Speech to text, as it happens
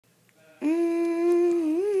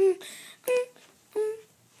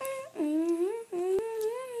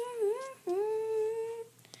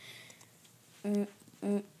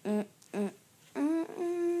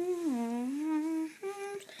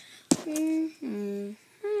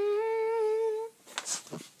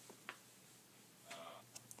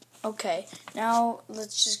Okay, now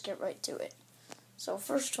let's just get right to it. So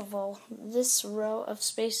first of all, this row of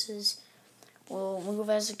spaces will move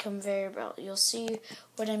as a conveyor belt. You'll see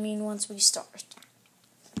what I mean once we start.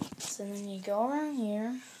 So then you go around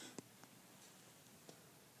here,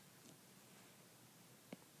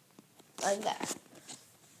 like that.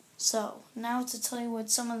 So, now to tell you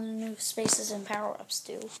what some of the new spaces and power-ups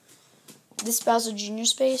do. This Bowser Jr.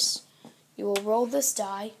 space, you will roll this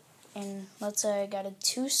die, and let's say I got a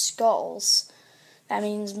 2 skulls. That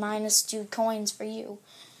means minus 2 coins for you.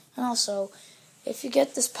 And also, if you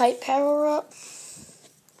get this pipe power-up,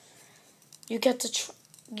 you get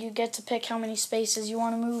to pick how many spaces you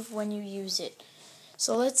want to move when you use it.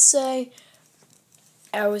 So let's say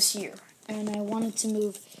I was here, and I wanted to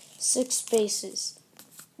move 6 spaces.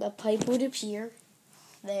 The pipe would appear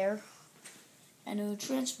there, and it would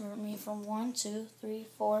transfer me from 1, 2, 3,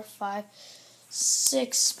 4, 5,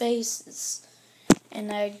 6 spaces,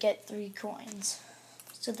 and I'd get 3 coins.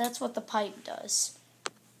 So that's what the pipe does.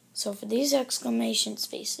 So for these exclamation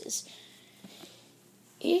spaces,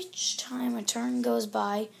 each time a turn goes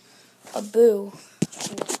by, a boo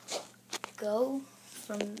will go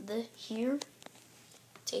from here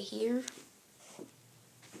to here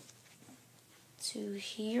to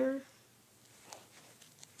here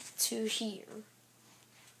to here.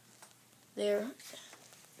 There.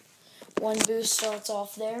 One boo starts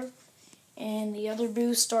off there, and the other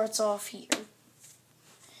boo starts off here.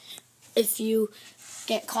 If you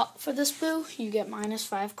get caught for this boo, you get minus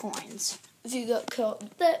 5 coins. If you got caught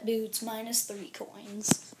with that boo, it's minus 3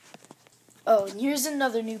 coins. Oh, and here's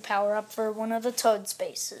another new power-up for one of the Toad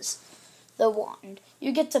spaces. The wand.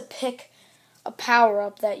 You get to pick a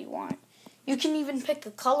power-up that you want. You can even pick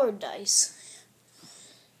a colored dice.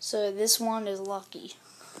 So this wand is lucky.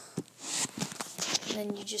 And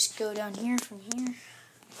then you just go down here from here.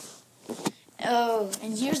 Oh,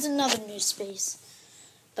 and here's another new space.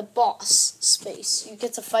 The boss space. You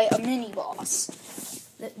get to fight a mini-boss.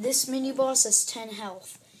 This mini-boss has 10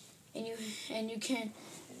 health. And you can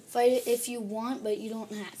fight it if you want, but you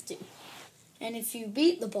don't have to. And if you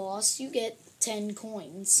beat the boss, you get 10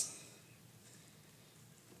 coins.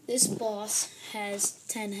 This boss has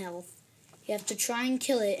 10 health. You have to try and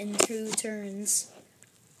kill it in 2 turns.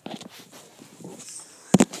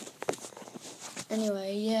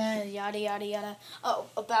 Anyway, yeah, yada yada yada. Oh,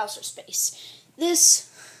 a Bowser space. This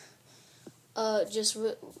just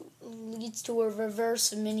leads to a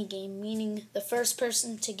reverse minigame, meaning the first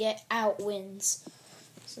person to get out wins.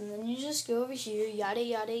 So then you just go over here, yada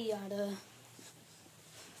yada yada.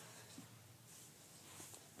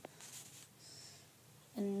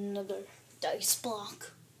 Another dice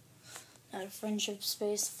block. Not a friendship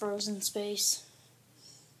space, frozen space.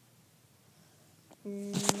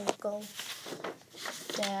 Knuckle.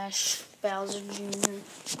 Dash. Bowser Jr.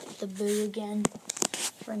 The boo again.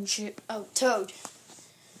 Friendship. Oh, Toad.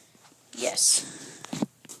 Yes.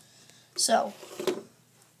 So,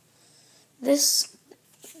 this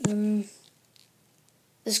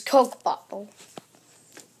Coke bottle,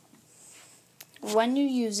 when you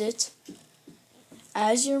use it,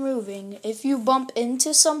 as you're moving, if you bump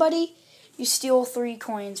into somebody, you steal 3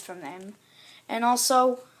 coins from them. And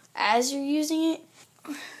also, as you're using it,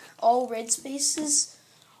 all red spaces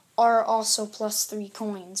are also plus 3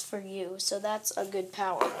 coins for you. So that's a good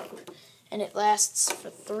power-up. And it lasts for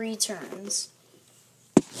 3 turns.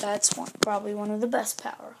 That's probably one of the best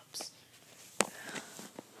power-ups.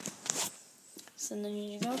 So then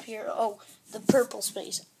you go up here. Oh, the purple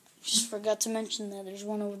space. Just forgot to mention that there's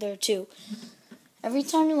one over there too. Every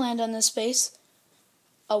time you land on this space,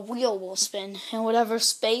 a wheel will spin, and whatever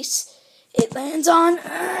space it lands on,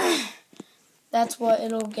 that's what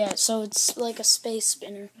it'll get. So it's like a space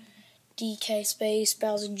spinner. DK space,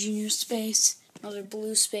 Bowser Jr. space, another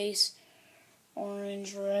blue space,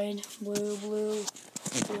 orange, red, blue, blue,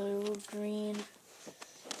 blue, green.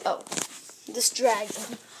 Oh, this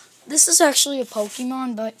dragon. This is actually a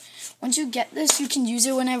Pokemon, but once you get this, you can use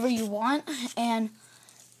it whenever you want, and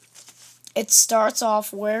it starts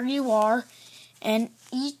off where you are, and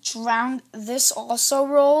each round this also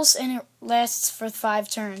rolls, and it lasts for 5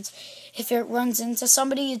 turns. If it runs into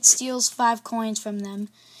somebody, it steals 5 coins from them.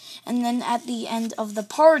 And then at the end of the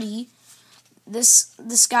party,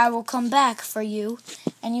 this guy will come back for you,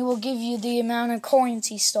 and he will give you the amount of coins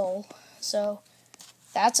he stole. So,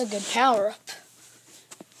 that's a good power-up.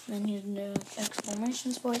 Then you do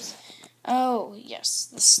exclamations voice. Oh, yes,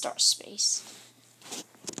 the star space.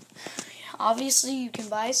 Obviously, you can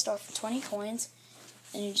buy a star for 20 coins,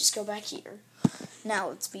 and you just go back here. Now,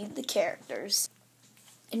 let's meet the characters.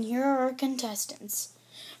 And here are our contestants.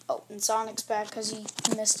 Oh, and Sonic's back because he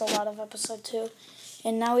missed a lot of episode 2.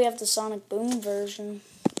 And now we have the Sonic Boom version.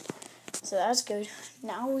 So that's good.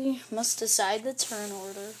 Now we must decide the turn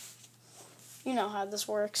order. You know how this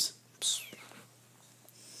works.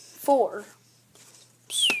 4.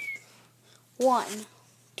 1.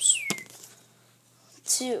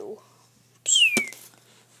 2.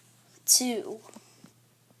 2.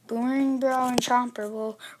 Boomerang, Bro, and Chomper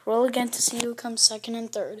will roll again to see who comes second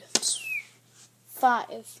and third.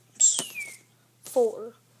 5.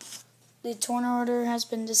 4. The turn order has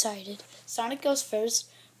been decided. Sonic goes first,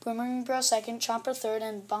 Boomerang Bro second, Chomper third,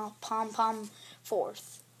 and Pom Pom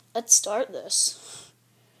fourth. Let's start this.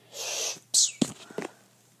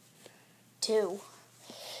 2.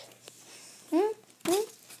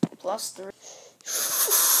 Plus 3.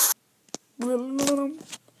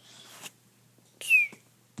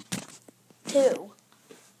 2.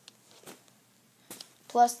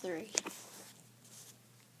 Plus 3.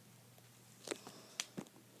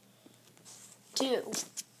 2.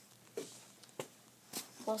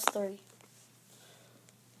 Plus 3.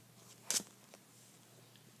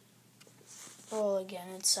 Roll again,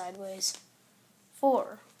 it's sideways.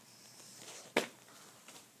 4.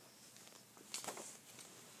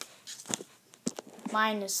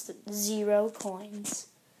 Minus 0 coins.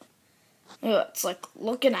 Ugh, it's like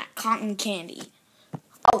looking at cotton candy.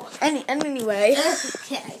 Oh, anyway.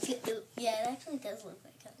 Yeah, it actually does look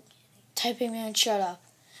like cotton candy. Typing man, shut up.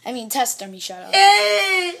 I mean, Tester me, shut up.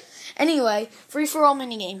 Anyway, free-for-all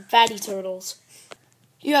minigame, Fatty Turtles.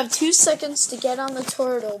 You have 2 seconds to get on the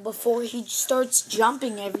turtle before he starts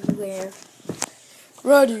jumping everywhere.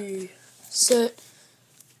 Ready, set,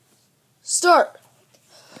 start.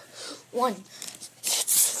 1.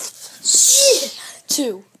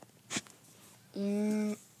 2.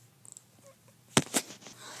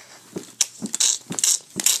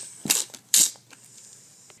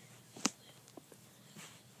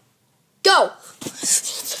 Go!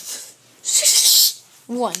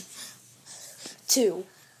 1. 2.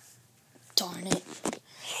 Darn it.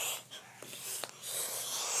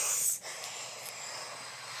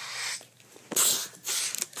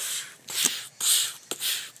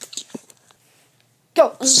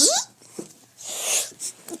 Go!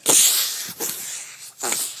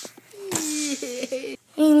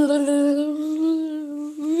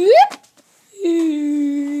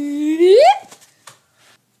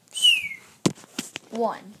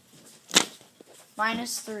 One.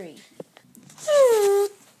 Minus 3.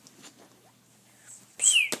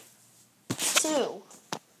 2.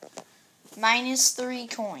 Minus 3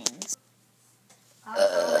 coins.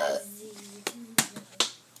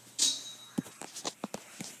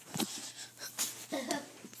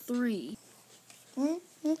 3.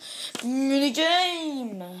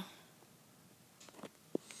 Minigame.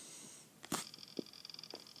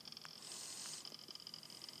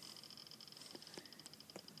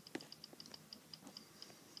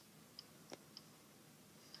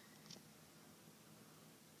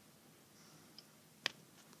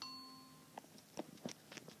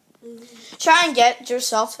 Try and get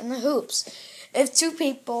yourself in the hoops. If 2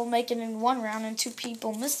 people make it in one round and 2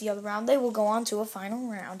 people miss the other round, they will go on to a final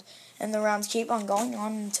round. And the rounds keep on going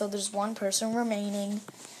on until there's 1 person remaining.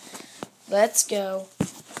 Let's go.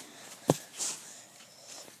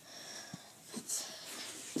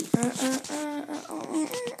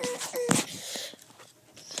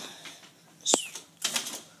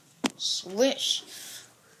 Swish.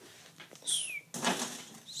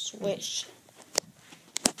 Swish.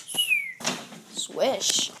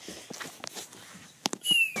 Swish.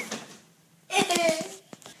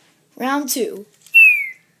 Round 2.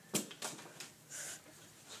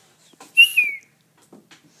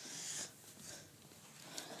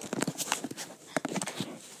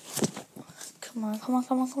 Come on, come on,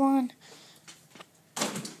 come on, come on.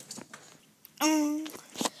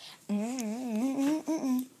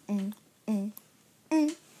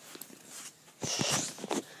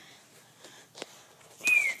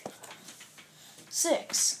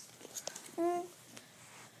 6.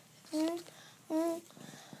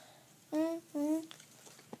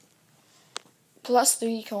 Plus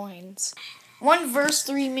 3 coins. 1 versus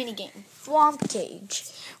 3 minigame. Thwomp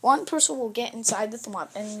cage. 1 person will get inside the thwomp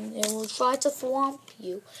and it will try to thwomp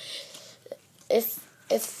you. If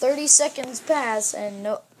 30 seconds pass and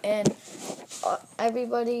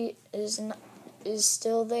everybody is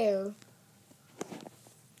still there,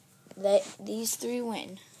 these 3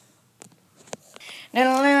 win.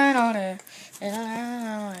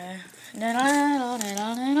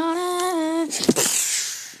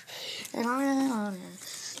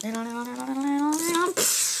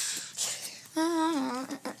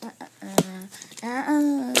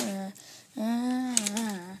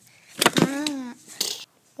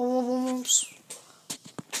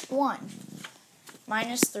 One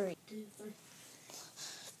minus 3.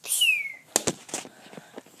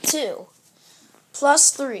 2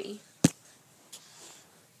 plus 3.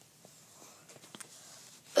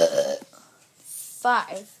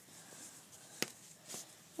 5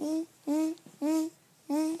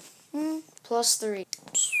 plus 3.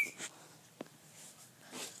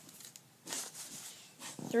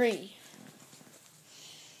 3.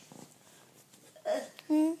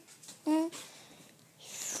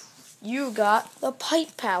 You got the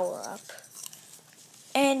pipe power up.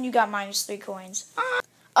 And you got minus 3 coins.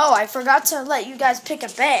 Oh, I forgot to let you guys pick a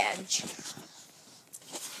badge.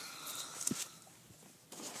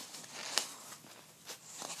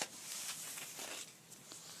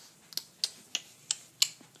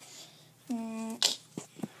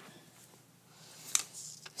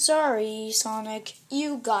 Sorry, Sonic,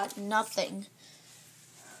 you got nothing.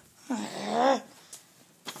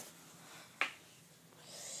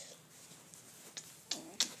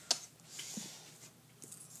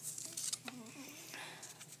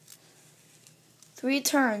 Three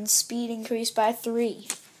turns, speed increased by 3.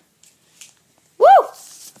 Woo!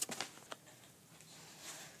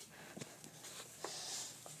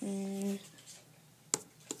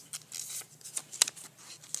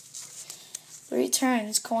 3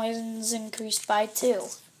 turns, coins increased by 2.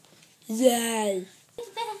 Yay!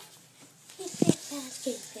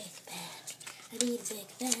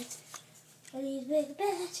 I need a big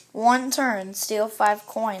bat. 1 turn, steal 5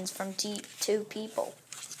 coins from 2 people.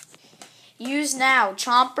 Use now,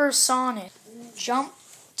 Chomper Sonic. Jump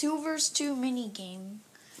 2 vs 2 minigame.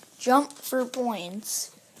 Jump for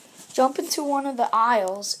points. Jump into one of the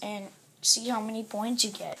aisles and see how many points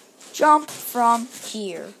you get. Jump from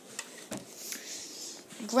here.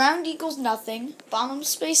 Ground equals nothing. Bottom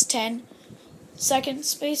space 10. Second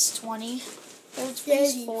space 20. Third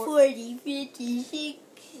space 4. 40, 50, 60.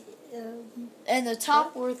 And the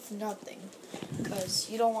top worth nothing. Because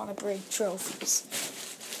you don't want to break trophies.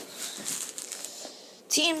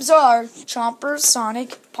 Teams are Chomper,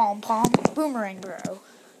 Sonic, Pom Pom, Boomerang Bro.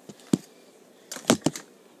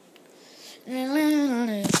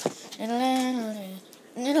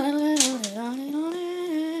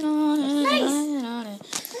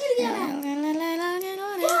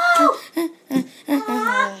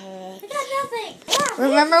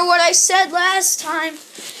 Remember what I said last time?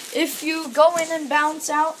 If you go in and bounce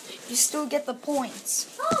out, you still get the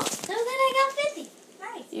points. Oh, so then I got 50.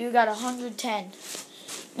 Nice. You got 110.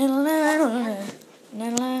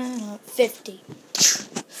 50.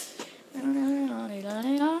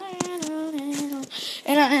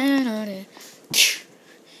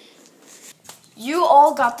 You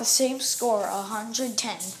all got the same score,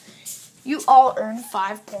 110. You all earned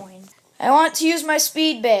 5 points. I want to use my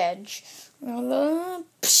speed badge. Your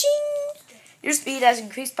speed has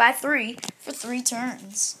increased by 3 for 3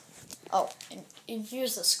 turns. Oh, and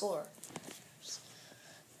here's the score.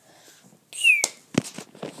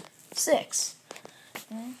 6.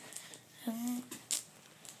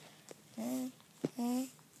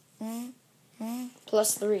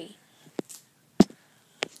 Plus 3.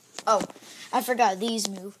 Oh, I forgot these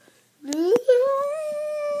move.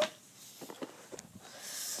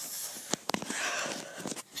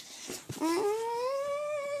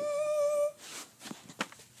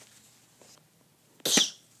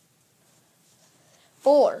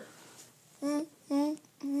 4.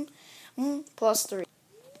 Plus 3.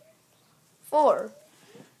 4.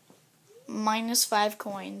 Minus 5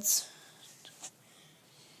 coins.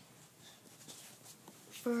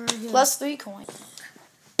 Plus 3 coins.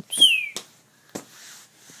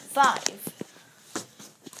 5.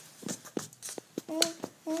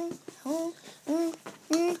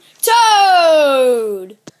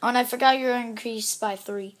 Toad! Oh, and I forgot you're increased by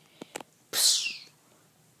 3.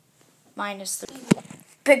 Minus 3.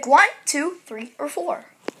 Pick 1, 2, 3, or 4.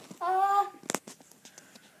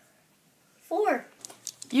 4.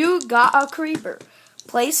 You got a creeper.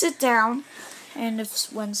 Place it down, and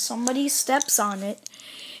when somebody steps on it,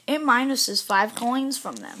 it minuses 5 coins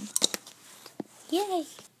from them. Yay.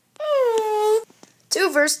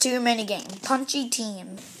 2 vs 2 minigame. Punchy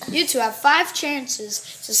team. You two have 5 chances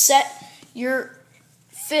to set your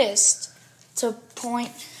fist to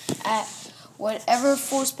point at whatever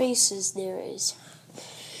 4 spaces there is.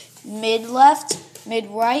 Mid left, mid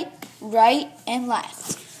right, right, and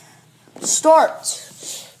left. Start.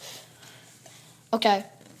 Okay.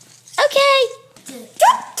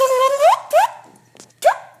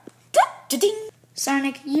 Ding.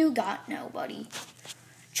 Sonic, you got nobody.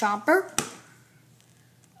 Chomper.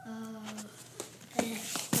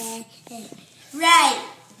 Right.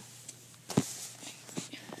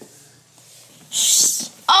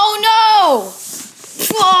 Oh no!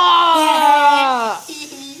 Ah!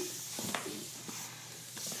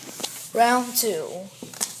 Round 2.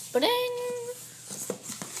 Ba-ding.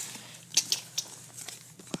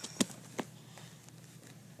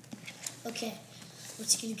 Okay,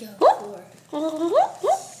 what's he gonna go for?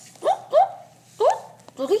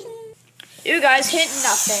 You guys hit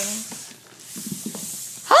nothing.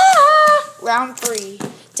 Ha! Round 3.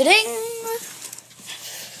 Da-ding!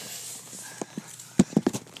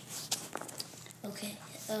 Okay,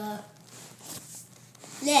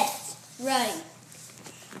 left, right.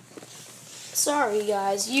 Sorry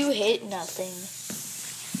guys, you hit nothing.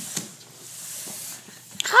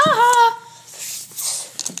 Ha ha!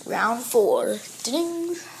 Round 4.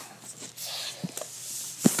 Da-ding!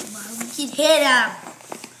 Come on, we can hit him.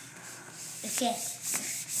 Okay.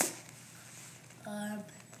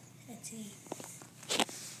 Let's see.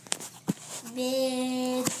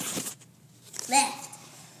 Mid left.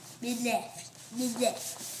 Mid left. Mid left.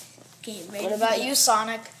 Okay, right. What about you,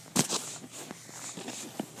 Sonic?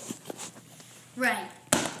 Right.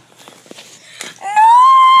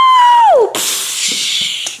 No!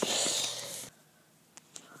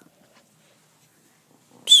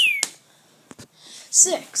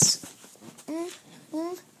 6.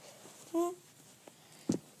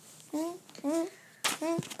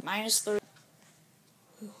 Minus 3.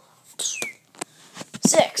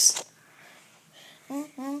 6.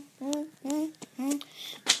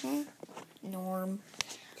 Norm.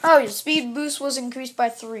 Oh, your speed boost was increased by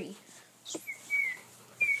 3.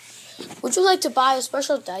 Would you like to buy a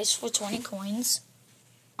special dice for 20 coins?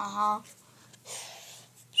 Uh-huh.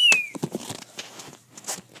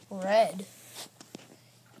 Red.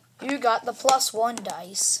 You got the +1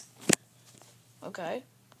 dice. Okay.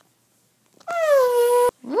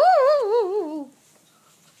 Woo!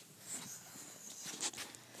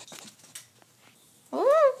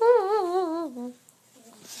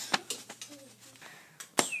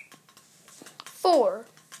 4.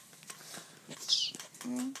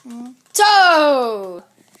 Toad!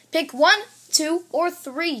 Pick 1, 2, or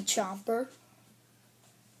 3, Chomper.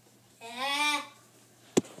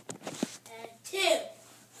 2.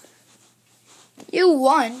 You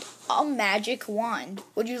won a magic wand.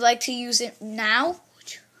 Would you like to use it now?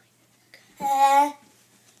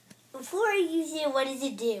 Before I use it, what does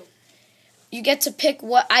it do? You get to pick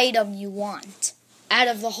what item you want out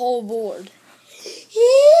of the whole board.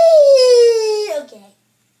 Okay.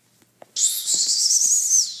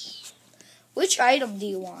 Which item do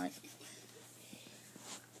you want?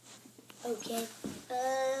 Okay.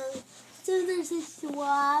 So there's a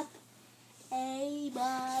swap.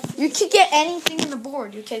 You could get anything in the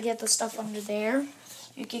board. You could get the stuff under there.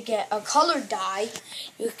 You could get a colored die.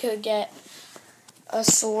 You could get a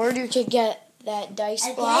sword. You could get that dice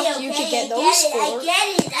block. You could get those 4.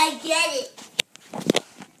 I get it.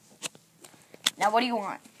 Now, what do you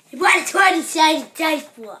want? I want a 20-sided dice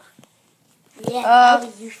block. Yeah, that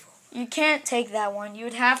would be useful. You can't take that one. You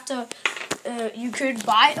would have to. You could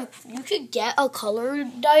get a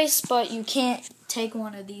colored dice, but you can't take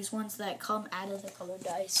one of these ones that come out of the colored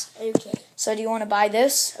dice. Okay. So do you want to buy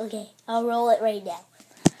this? Okay, I'll roll it right now.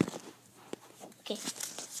 Okay.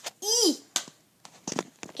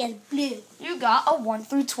 Get blue. You got a 1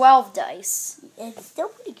 through 12 dice. It's still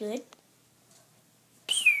pretty good.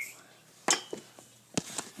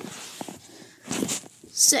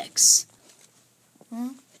 6.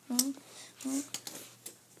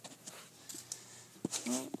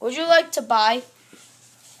 Would you like to buy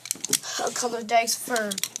a colored dice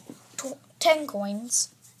for 10 coins?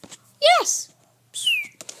 Yes.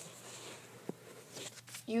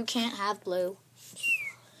 You can't have blue.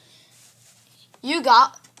 You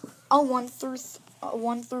got a 1 through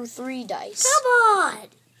 3 dice. Come on.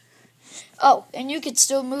 Oh, and you could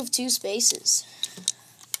still move 2 spaces.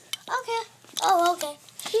 Okay. Oh, okay.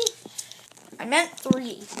 I meant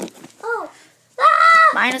 3. Oh.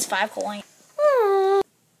 Ah! Minus 5 coins.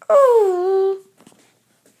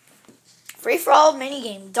 Free for all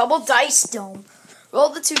minigame. Double dice dome. Roll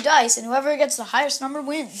the 2 dice, and whoever gets the highest number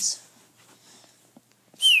wins.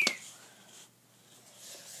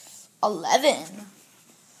 11.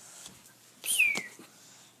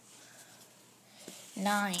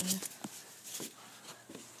 9.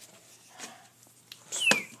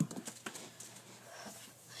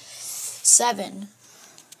 7.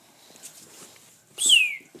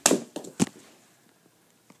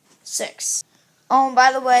 6. Oh, and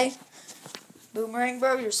by the way, Boomerang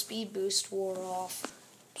Bro, your speed boost wore off.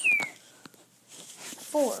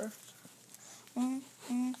 4.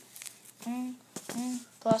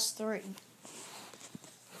 Plus 3.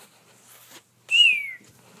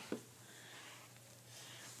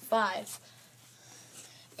 5.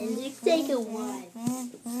 It looks like a 1.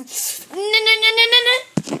 No.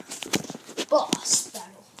 Boss battle.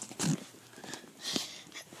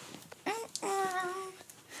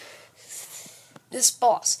 This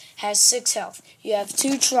boss has 6 health. You have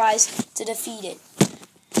 2 tries to defeat it.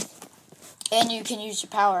 And you can use your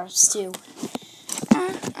power-ups too.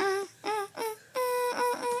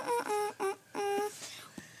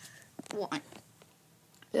 1.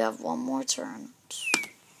 You have 1 more turn.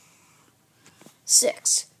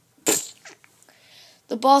 6.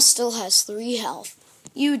 The boss still has 3 health.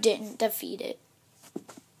 You didn't defeat it.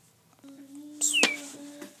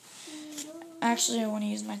 Actually, I want to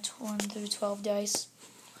use my 1 through 12 dice.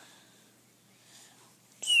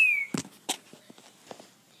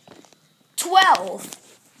 12.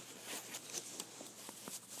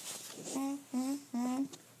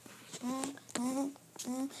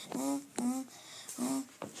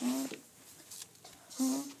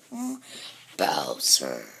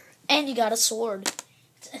 Bowser. And you got a sword.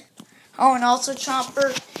 Oh, and also,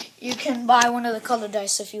 Chomper, you can buy one of the colored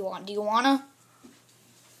dice if you want. Do you wanna?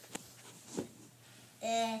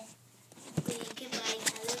 We can buy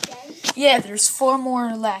colored dice? Yeah, there's 4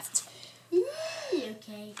 more left.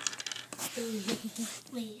 Okay.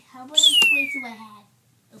 Wait, how many points do I have?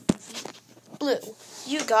 Blue,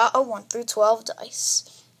 you got a 1 through 12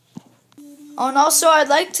 dice. Oh, and also, I'd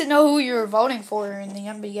like to know who you're voting for in the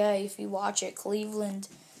NBA if you watch it. Cleveland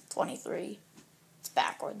 23. It's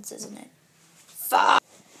backwards, isn't it? 5.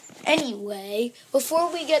 Anyway,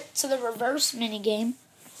 before we get to the reverse minigame,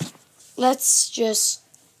 let's just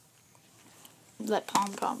let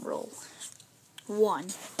Pom Pom roll.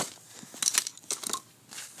 1.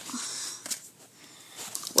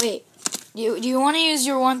 Wait, do you want to use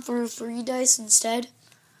your 1 through 3 dice instead?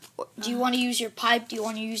 Or do you want to use your pipe? Do you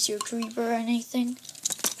want to use your creeper or anything?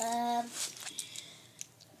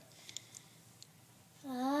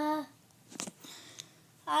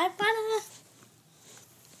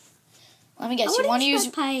 Let me guess. You want to use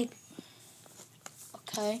pipe?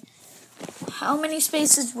 Okay. How many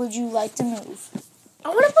spaces would you like to move? I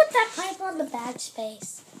want to put that pipe on the bad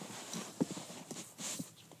space.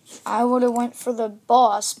 I would have went for the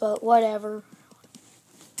boss, but whatever.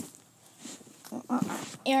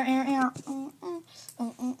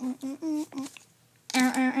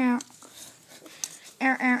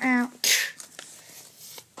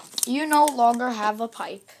 You no longer have a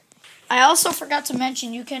pipe. I also forgot to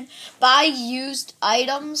mention you can buy used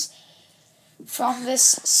items from this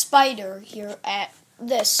spider here at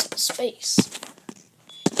this space.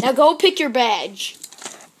 Now go pick your badge.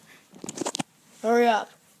 Hurry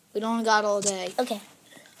up. We don't got all day. Okay.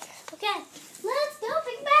 Let's go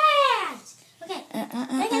pick badge. Okay.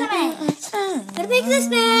 I got a badge. Gotta pick this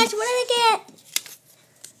badge. What did I get?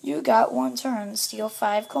 You got 1 turn. Steal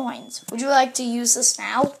 5 coins. Would you like to use this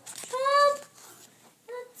now? Let's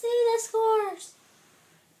see the scores.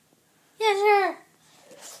 Yeah, sure.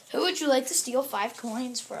 Who would you like to steal 5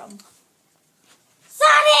 coins from?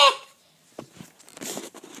 Sonic!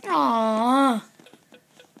 Aww.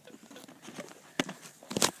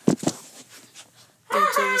 Go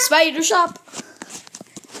to the spider shop.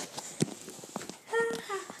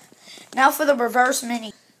 Now for the reverse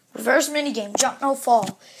mini game. Jump, no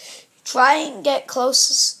fall. Try and get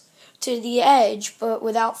closest to the edge, but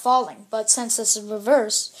without falling. But since this is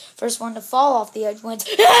reverse, first one to fall off the edge wins.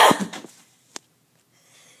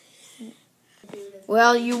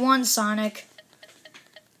 Well, you won, Sonic.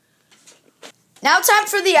 Now time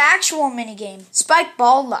for the actual minigame. Spike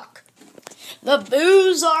ball luck. The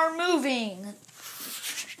boos are moving.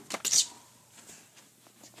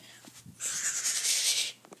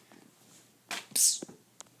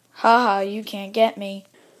 Haha, you can't get me.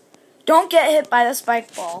 Don't get hit by the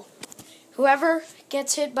spike ball. Whoever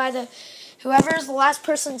is the last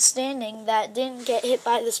person standing that didn't get hit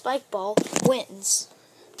by the spike ball wins.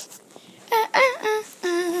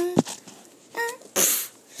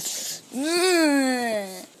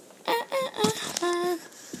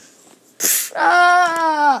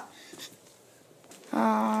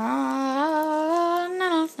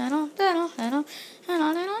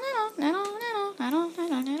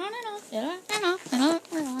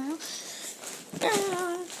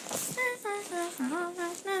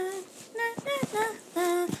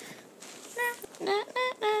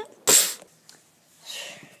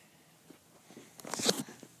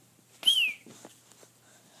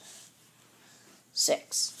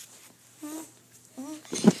 6.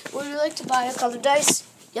 Would you like to buy a colored dice?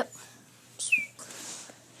 Yep.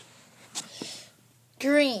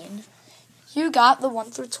 Green. You got the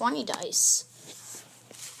 1 through 20 dice.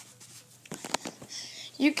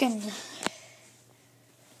 You can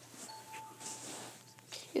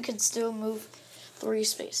still move 3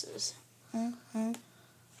 spaces.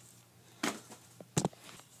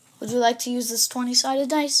 Would you like to use this 20-sided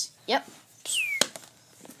dice? Yep.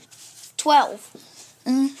 12.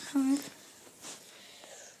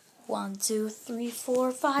 1, 2, 3,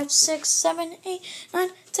 4, 5, 6, 7, 8, 9,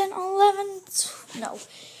 10, 11. No.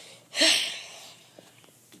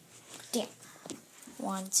 Damn.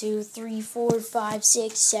 1, 2, 3, 4, 5,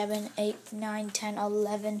 6, 7, 8, 9, 10,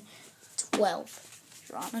 11, 12.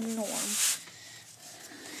 You're on a norm.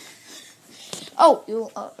 Oh,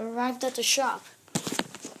 you arrived at the shop.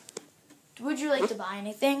 Would you like to buy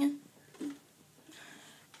anything?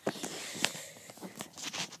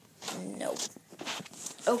 No.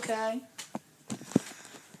 Okay.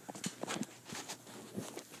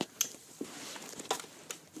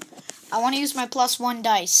 I want to use my +1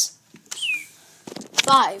 dice.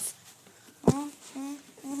 5.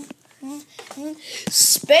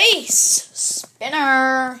 Space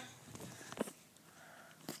spinner.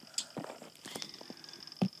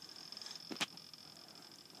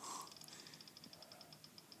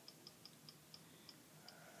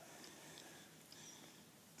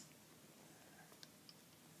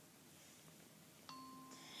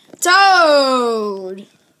 Toad!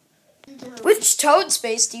 Which toad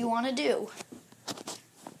space do you want to do?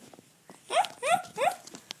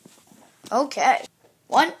 Okay.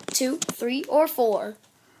 1, 2, 3, or 4?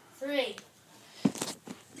 3.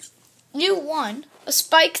 You won. A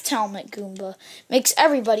spiked helmet Goomba makes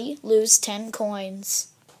everybody lose 10 coins.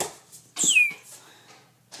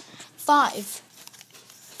 5.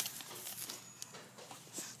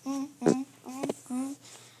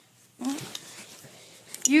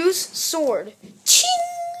 Use sword. Ching!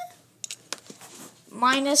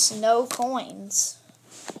 Minus no coins.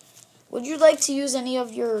 Would you like to use any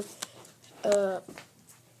of your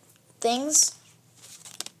things?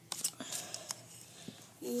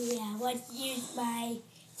 Yeah, I want to use my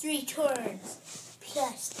 3 turns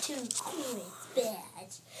plus 2 coins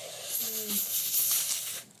badge.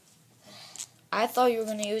 I thought you were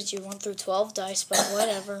going to use your 1 through 12 dice, but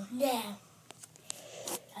whatever. No.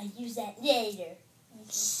 I'll use that later.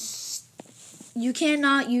 You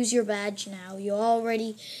cannot use your badge now. You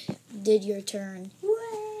already did your turn.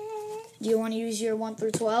 What? Do you want to use your 1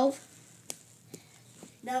 through 12?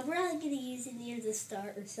 No, I'm probably going to use it near the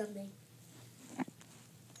start or something.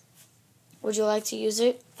 Would you like to use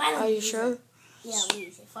it? Fine, Are you sure? Yeah, I'll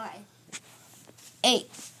use it. Fine. 8.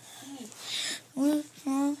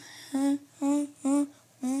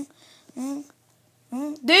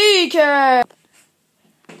 DK!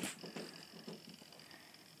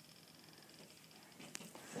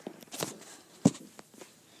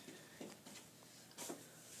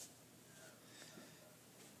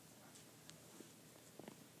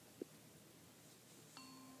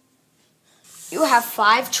 You have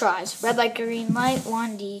 5 tries. Red light, green light,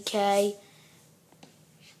 1 DK.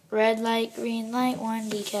 Red light, green light, 1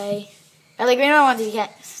 DK. Red light, green light, 1 DK.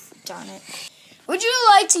 Darn it. Would you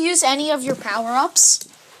like to use any of your power-ups?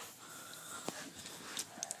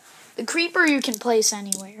 The creeper you can place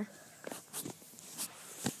anywhere.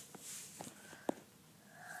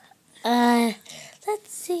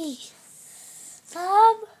 Let's see.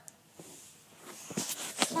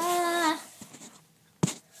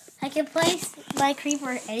 I can place my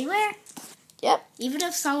creeper anywhere? Yep. Even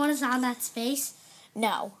if someone is on that space?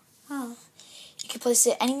 No. Oh. You can place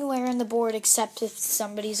it anywhere on the board except if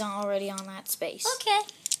somebody's already on that space. Okay.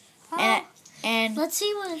 And Let's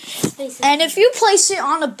see what space is. and if you place it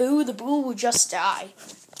on a boo, the boo will just die.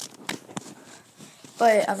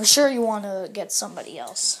 But I'm sure you want to get somebody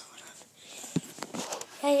else.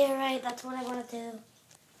 Yeah, you're right. That's what I want to do.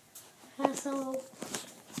 So,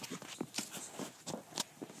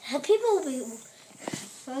 people will be...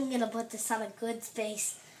 I'm going to put this on a good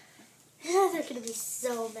space. They're going to be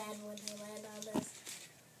so mad when they land on this.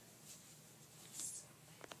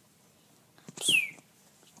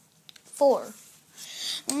 Four.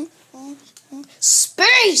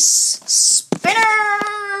 Space spinner.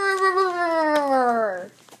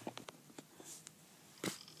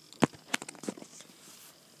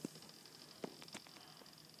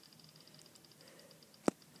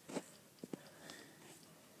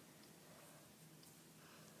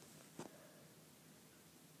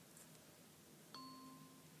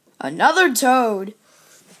 Another toad.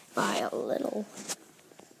 By a little.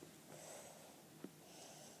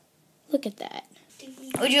 Look at that.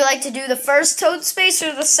 Would you like to do the first toad space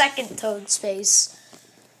or the second toad space?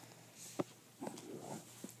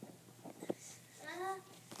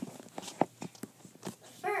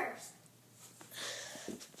 First.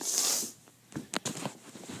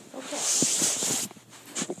 Okay.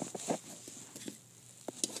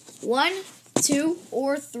 1, 2,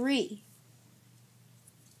 or 3?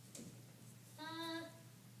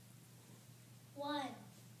 1.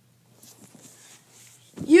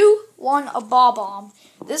 You won a ball bomb.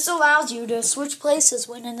 This allows you to switch places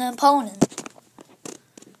with an opponent.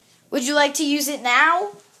 Would you like to use it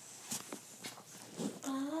now?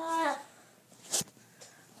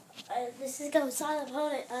 This is going to an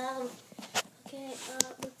opponent. Okay,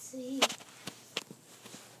 let's see.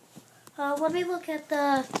 Let me look at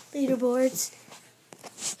the leaderboards.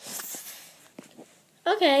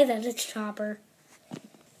 Okay, then it's Chopper.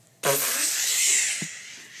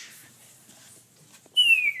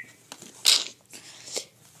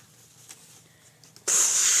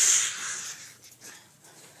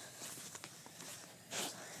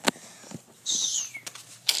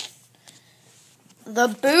 The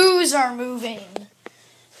boos are moving.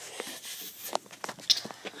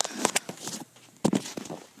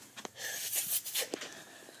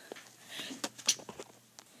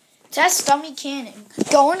 Test dummy cannon.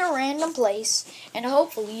 Go in a random place, and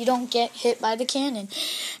hopefully you don't get hit by the cannon.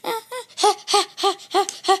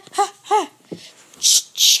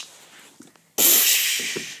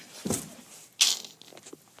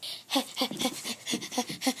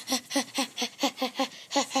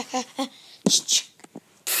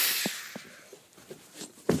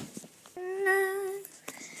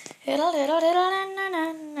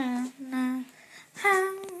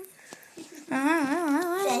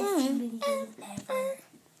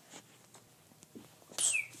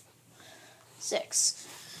 Six.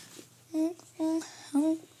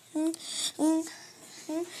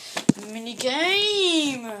 Mini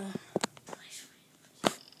game.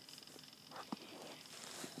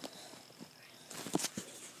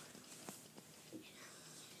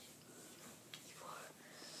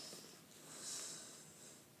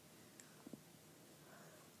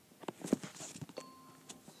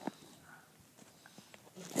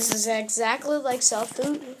 This is exactly like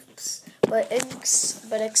self-hoops, but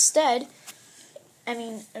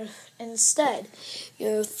instead,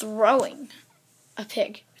 you're throwing a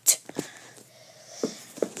pig.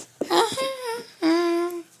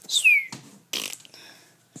 I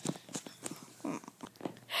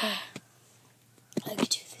could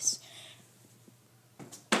do this.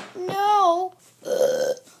 No.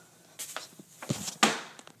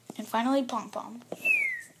 And finally, pom pom.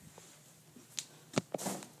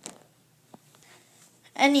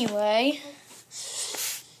 Anyway,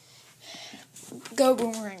 go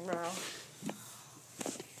boomerang, bro.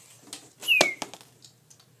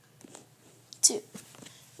 2.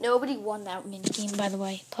 Nobody won that mini game, by the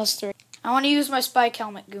way. +3. I want to use my spike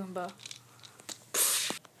helmet, Goomba.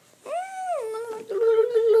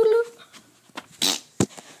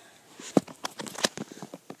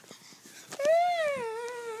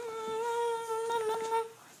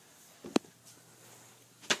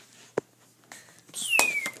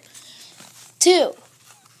 Two.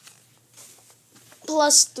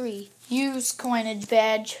 +3. Use coinage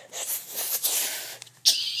badge.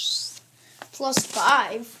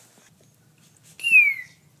 +5.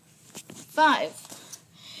 5.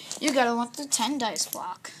 You got a 1 through 10 dice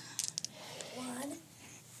block. 1,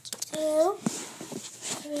 2,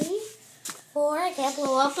 3, 4. I can't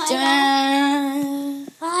blow up my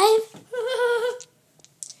 5.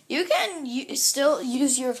 You can still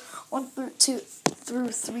use your 1 through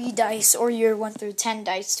 3 dice or your 1 through 10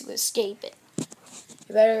 dice to escape it.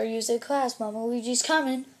 You better use it, class. Mama Luigi's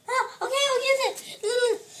coming. Okay, I'll use it.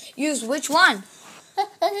 Use which one?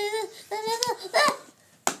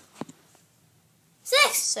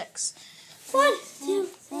 6. 1, 2,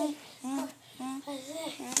 3, 4, 5,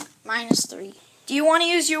 6. -3. Do you want to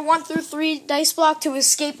use your 1 through 3 dice block to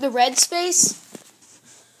escape the red space?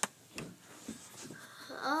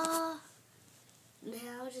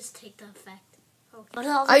 Yeah, I'll just take the effect. Okay.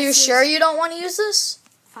 Are you sure you don't want to use this?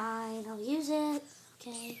 Fine, I'll use it.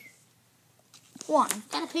 Okay. 1.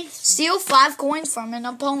 Got a pink. Steal 5 coins from an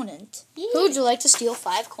opponent. Yeah. Who would you like to steal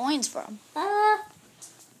 5 coins from?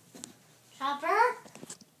 Chopper.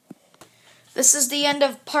 This is the end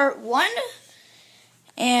of part 1.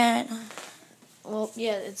 And, well,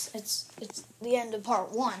 yeah, it's the end of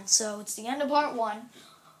part 1. So it's the end of part 1.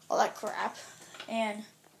 All that crap. And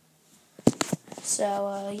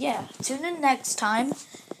so, yeah, tune in next time.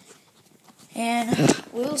 And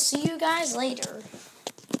we'll see you guys later.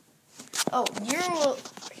 Oh,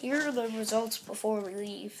 here are the results before we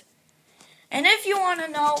leave. And if you want to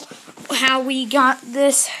know how we got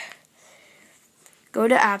this, go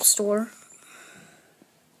to App Store,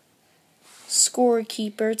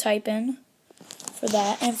 Scorekeeper, type in for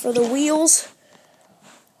that. And for the wheels,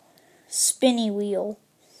 spinny wheel.